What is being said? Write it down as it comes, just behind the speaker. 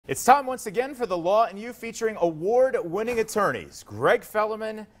It's time once again for The Law and You, featuring award-winning attorneys Greg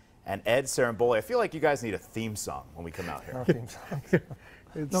Fellerman and Ed Saramboli. I feel like you guys need a theme song when we come out here. No theme songs.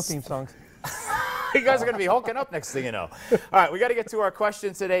 No theme songs. You guys are going to be hulking up next thing you know. All right, we got to get to our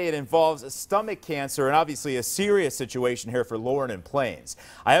question today. It involves stomach cancer and obviously a serious situation here for Lauren and Plains.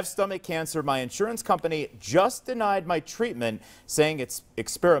 I have stomach cancer. My insurance company just denied my treatment, saying it's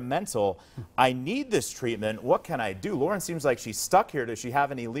experimental. I need this treatment. What can I do? Lauren seems like she's stuck here. Does she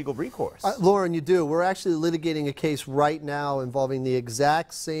have any legal recourse? Lauren, you do. We're actually litigating a case right now involving the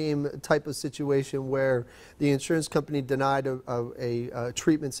exact same type of situation where the insurance company denied a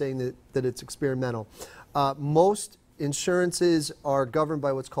treatment saying that it's experimental. Most insurances are governed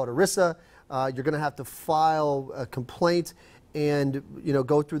by what's called ERISA. You're going to have to file a complaint and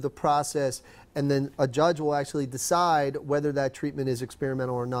go through the process, and then a judge will actually decide whether that treatment is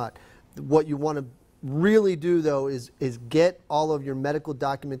experimental or not. What you want to really do, though, is get all of your medical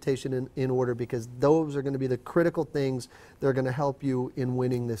documentation in order, because those are going to be the critical things that are going to help you in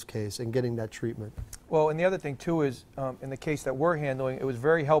winning this case and getting that treatment. Well, and the other thing too is, in the case that we're handling, it was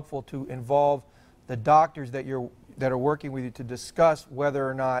very helpful to involve the doctors that are working with you to discuss whether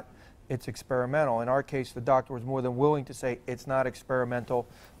or not it's experimental. In our case, the doctor was more than willing to say it's not experimental.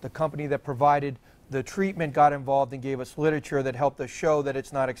 The company that provided the treatment got involved and gave us literature that helped us show that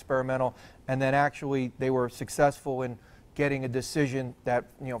it's not experimental, and then actually they were successful in getting a decision that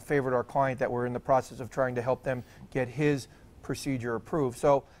favored our client, that we're in the process of trying to help them get his procedure approved.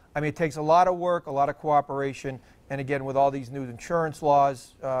 So I mean, it takes a lot of work, a lot of cooperation, and again, with all these new insurance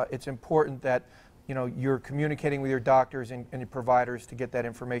laws, it's important that you're communicating with your doctors and your providers to get that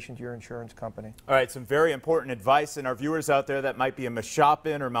information to your insurance company. All right, some very important advice, and our viewers out there that might be in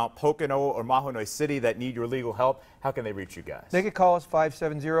Mashopin or Mount Pocono or Mahanoy City that need your legal help, how can they reach you guys? They could call us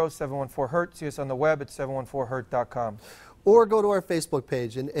 570-714-HURT. See us on the web at 714hurt.com. Or go to our Facebook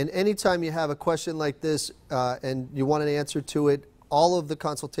page, and anytime you have a question like this and you want an answer to it, all of the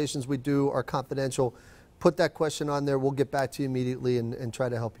consultations we do are confidential. Put that question on there. We'll get back to you immediately and try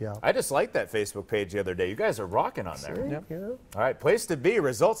to help you out. I just liked that Facebook page the other day. You guys are rocking on there. Yep. Yeah. All right, place to be.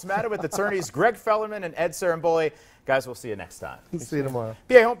 Results matter with attorneys Greg Fellerman and Ed Saramboli. Guys, we'll see you next time. See you tomorrow.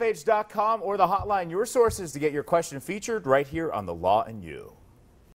 BAHomepage.com or the hotline, your sources to get your question featured right here on The Law and You.